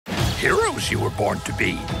heroes you were born to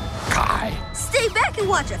be, Kai. Stay back and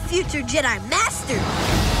watch a future Jedi Master.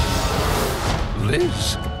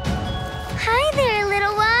 Liz. Hi there,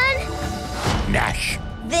 little one. Nash.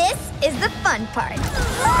 This is the fun part.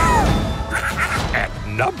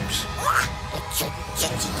 And Nubs.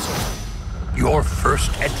 Your first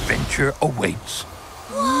adventure awaits.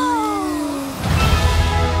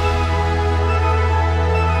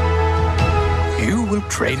 You will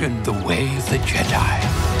train in the way of the Jedi.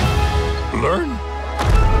 Learn.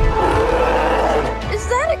 Is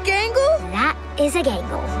that a gangle? That is a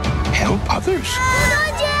gangle. Help others. Hold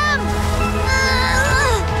on, Jim!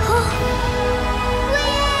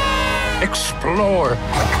 Explore.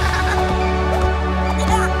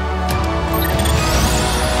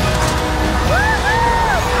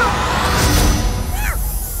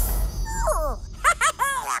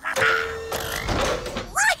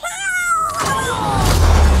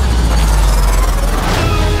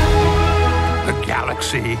 The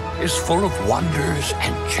galaxy is full of wonders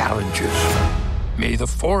and challenges. May the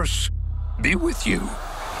Force be with you.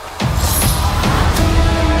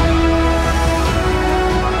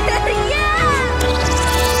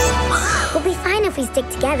 We'll be fine if we stick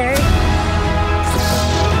together.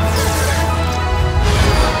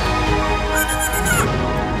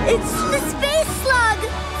 It's the space slug!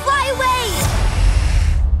 Fly away!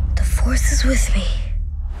 The Force is with me.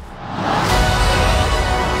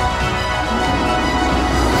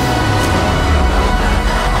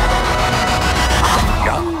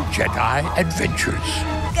 Young Jedi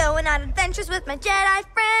Adventures. Going on adventures with my Jedi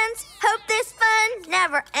friends. Hope this fun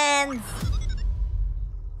never ends.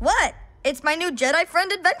 What? It's my new Jedi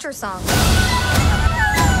Friend Adventure song.